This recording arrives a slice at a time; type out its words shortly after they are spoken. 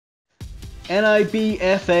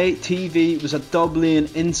Nibfa Tv was at Dublin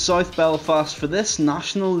in South Belfast for this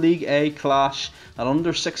National League A clash at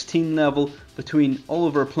under 16 level between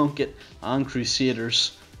Oliver Plunkett and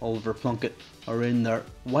Crusaders. Oliver Plunkett are in their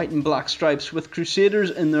white and black stripes with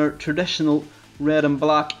Crusaders in their traditional red and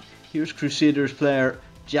black. Here's Crusaders player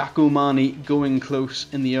Jack O'Mahony going close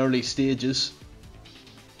in the early stages.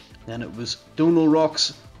 Then it was Donal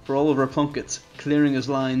Rocks for Oliver Plunkett clearing his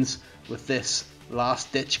lines with this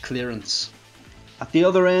last ditch clearance. At the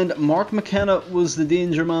other end, Mark McKenna was the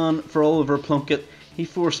danger man for Oliver Plunkett. He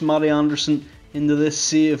forced Matty Anderson into this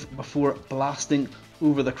save before blasting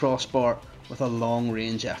over the crossbar with a long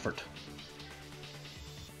range effort.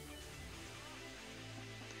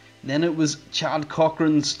 Then it was Chad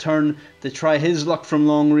Cochrane's turn to try his luck from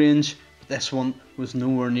long range, but this one was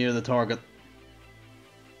nowhere near the target.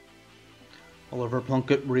 Oliver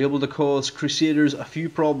Plunkett were able to cause Crusaders a few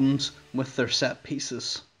problems with their set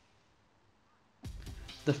pieces.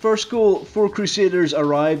 The first goal for Crusaders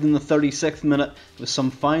arrived in the 36th minute with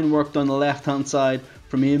some fine work down the left hand side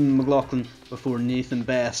from Eamon McLaughlin before Nathan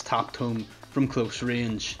Best tapped home from close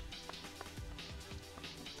range.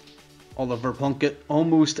 Oliver Plunkett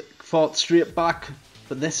almost fought straight back,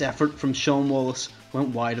 but this effort from Sean Wallace went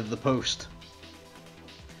wide of the post.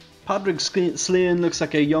 Patrick Slane looks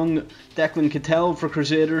like a young Declan Cattell for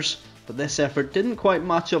Crusaders, but this effort didn't quite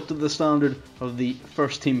match up to the standard of the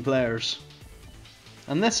first team players.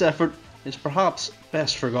 And this effort is perhaps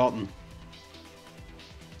best forgotten.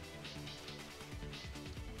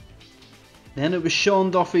 Then it was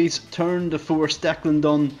Sean Duffy's turn to force Declan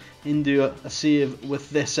Dunn into a save with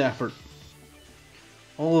this effort.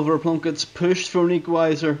 Oliver Plunkett's pushed for an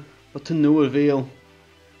equaliser, but to no avail.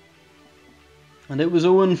 And it was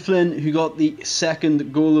Owen Flynn who got the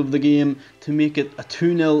second goal of the game to make it a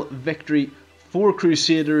 2-0 victory for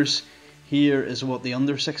Crusaders. Here is what the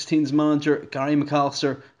under-16s manager Gary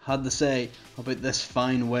McAllister had to say about this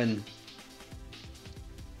fine win.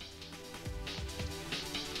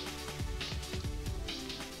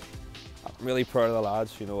 I'm really proud of the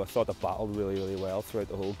lads. You know, I thought they battled really well throughout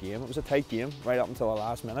the whole game. It was a tight game right up until the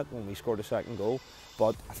last minute when we scored the second goal,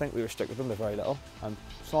 but I think we restricted them to very little. And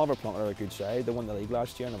St.Oliver Plunkett are a good side. They won the league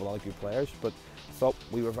last year and have a lot of good players, but I thought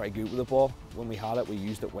we were very good with the ball. When we had it, we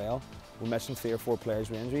used it well. We're missing 3 or 4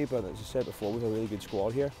 players with injury, but as I said before, we have a really good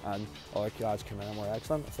squad here, and all our lads came in and were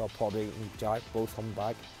excellent. I thought Paddy and Jack, both coming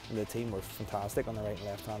back into the team, were fantastic on the right and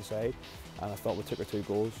left hand side, and I thought we took our 2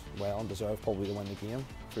 goals well and deserved probably to win the game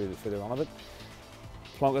through the run of it.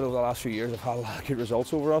 Plunkett over the last few years have had a lot of good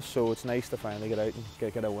results over us, so it's nice to finally get out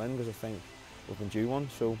and get a win, because I think we've been due one,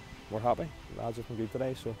 so we're happy. The lads have been good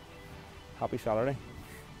today, so happy Saturday.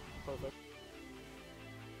 Perfect.